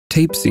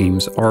Tape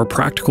seams are a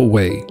practical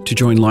way to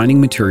join lining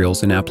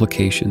materials in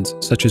applications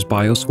such as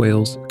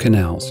bioswales,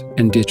 canals,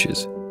 and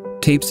ditches.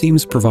 Tape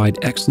seams provide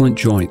excellent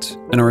joints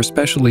and are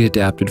especially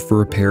adapted for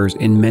repairs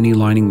in many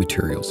lining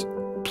materials.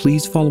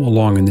 Please follow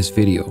along in this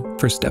video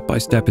for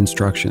step-by-step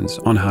instructions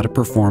on how to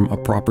perform a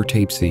proper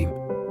tape seam.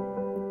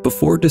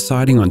 Before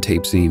deciding on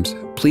tape seams,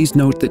 please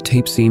note that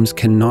tape seams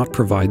cannot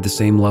provide the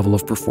same level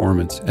of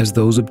performance as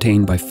those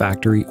obtained by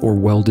factory or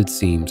welded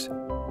seams.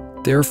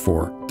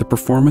 Therefore, the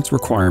performance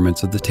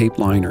requirements of the tape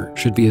liner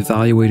should be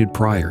evaluated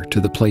prior to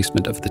the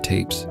placement of the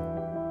tapes.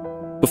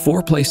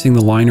 Before placing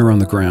the liner on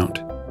the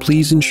ground,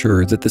 please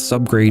ensure that the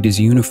subgrade is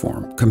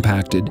uniform,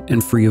 compacted,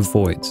 and free of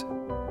voids.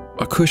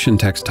 A cushion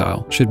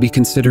textile should be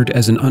considered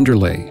as an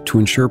underlay to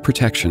ensure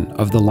protection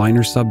of the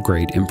liner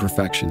subgrade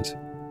imperfections.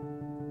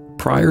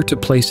 Prior to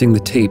placing the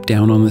tape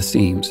down on the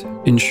seams,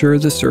 ensure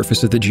the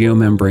surface of the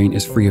geomembrane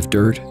is free of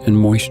dirt and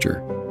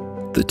moisture.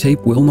 The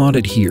tape will not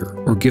adhere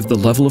or give the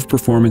level of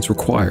performance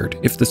required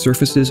if the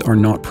surfaces are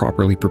not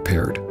properly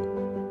prepared.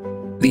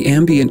 The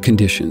ambient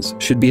conditions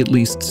should be at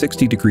least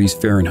 60 degrees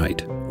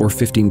Fahrenheit or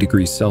 15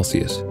 degrees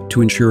Celsius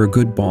to ensure a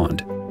good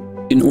bond.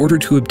 In order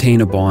to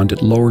obtain a bond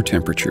at lower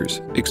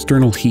temperatures,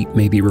 external heat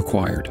may be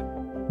required.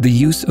 The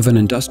use of an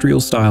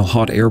industrial-style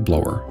hot air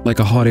blower, like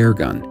a hot air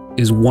gun,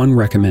 is one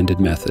recommended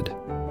method.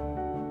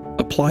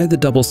 Apply the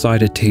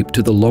double-sided tape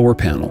to the lower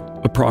panel,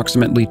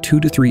 approximately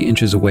 2 to 3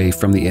 inches away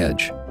from the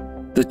edge.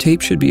 The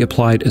tape should be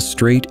applied as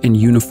straight and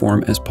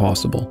uniform as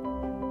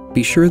possible.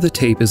 Be sure the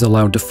tape is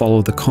allowed to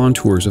follow the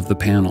contours of the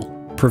panel,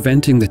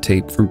 preventing the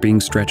tape from being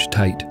stretched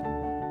tight.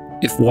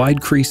 If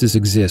wide creases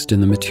exist in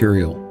the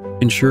material,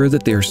 ensure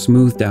that they are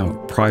smoothed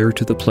out prior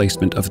to the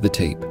placement of the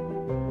tape.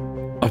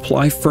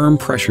 Apply firm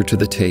pressure to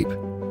the tape,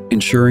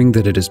 ensuring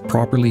that it is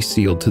properly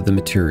sealed to the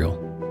material.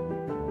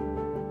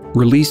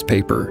 Release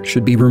paper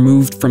should be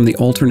removed from the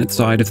alternate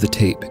side of the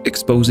tape,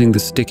 exposing the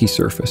sticky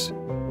surface.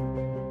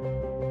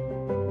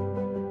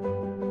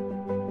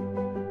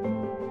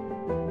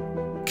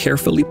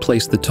 Carefully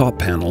place the top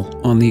panel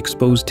on the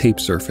exposed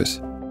tape surface.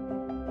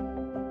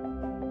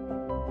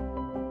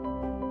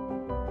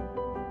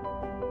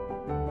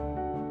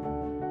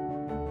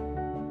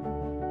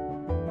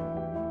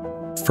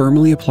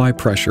 Firmly apply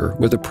pressure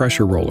with a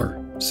pressure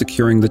roller,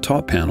 securing the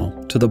top panel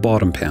to the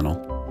bottom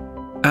panel.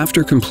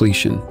 After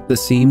completion, the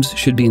seams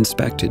should be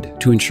inspected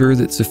to ensure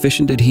that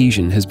sufficient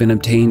adhesion has been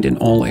obtained in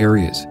all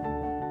areas.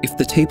 If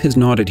the tape has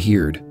not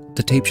adhered,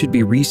 the tape should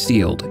be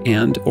resealed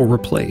and/or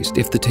replaced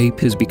if the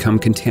tape has become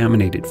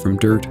contaminated from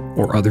dirt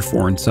or other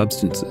foreign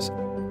substances.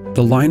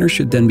 The liner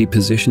should then be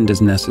positioned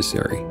as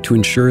necessary to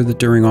ensure that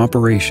during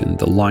operation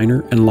the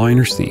liner and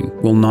liner seam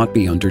will not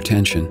be under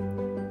tension.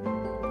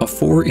 A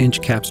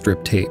 4-inch cap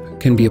strip tape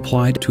can be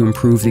applied to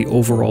improve the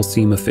overall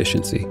seam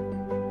efficiency.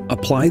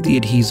 Apply the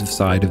adhesive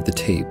side of the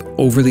tape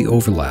over the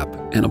overlap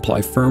and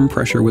apply firm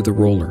pressure with a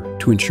roller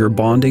to ensure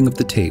bonding of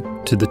the tape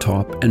to the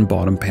top and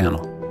bottom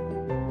panel.